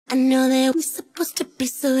I know that we're supposed to be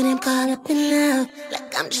so damn caught up in love.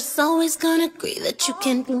 Like I'm just always gonna agree that you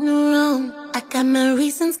can't do no wrong. I got my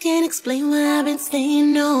reasons, can't explain why I've been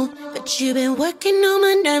saying no, but you've been working on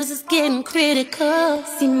my nerves, it's getting critical.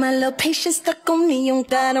 See my little patience stuck on me, you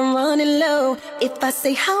got 'em running low. If I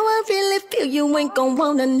say how I really feel, you ain't gon'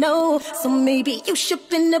 wanna know. So maybe you should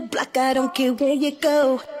in the block, I don't care where you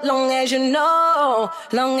go. Long as you know,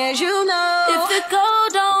 long as you know. If you go,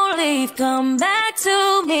 don't leave, come back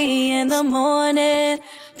to me in the morning.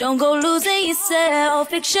 Don't go losing yourself,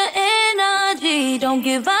 fix your energy. Don't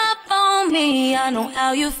give up on me, I know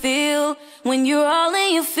how you feel when you're all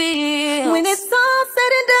in your feels. When it's all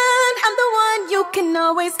said and done, I'm the one you can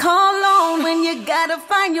always call on. When you gotta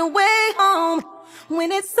find your way home. When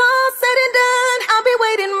it's all said and done, I'll be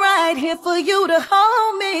waiting right here for you to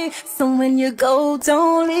hold me. So when you go,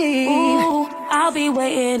 don't leave. Ooh, I'll be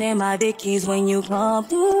waiting in my Dickies when you come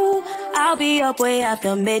through. I'll be up way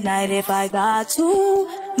after midnight if I got to.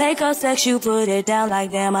 Make up sex, you put it down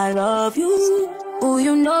like damn I love you. Ooh,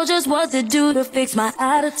 you know just what to do to fix my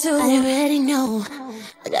attitude. I already know,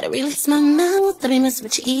 I gotta release my mouth, let me mess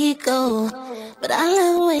with your ego. But I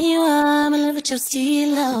love the way you are, I'm in love with your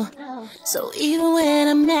stilo. So even when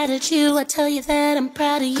I'm mad at you, I tell you that I'm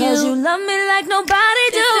proud of you. Cause you love me like nobody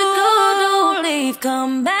do. If you go, don't leave,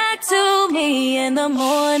 come back to me in the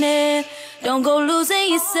morning. Don't go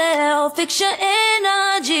losing yourself, fix your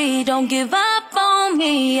energy. Don't give up on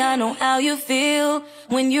me, I know how you feel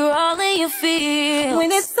when you're all in your feels.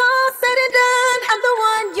 When it's all said and done, I'm the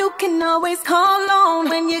one you can always call on.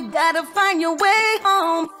 When you gotta find your way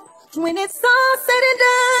home. When it's all said and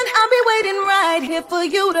done, I'll be waiting right here for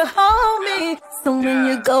you to hold me. So when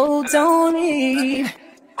you go, don't leave.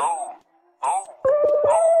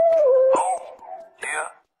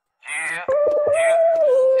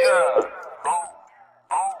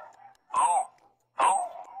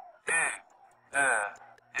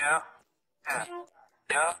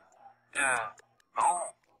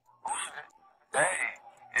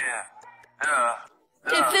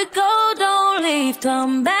 If you go, don't leave,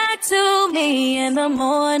 come back to me in the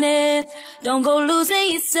morning. Don't go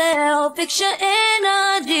losing yourself, fix your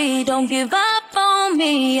energy. Don't give up on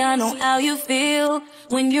me, I know how you feel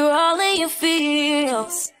when you're all in your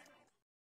feels.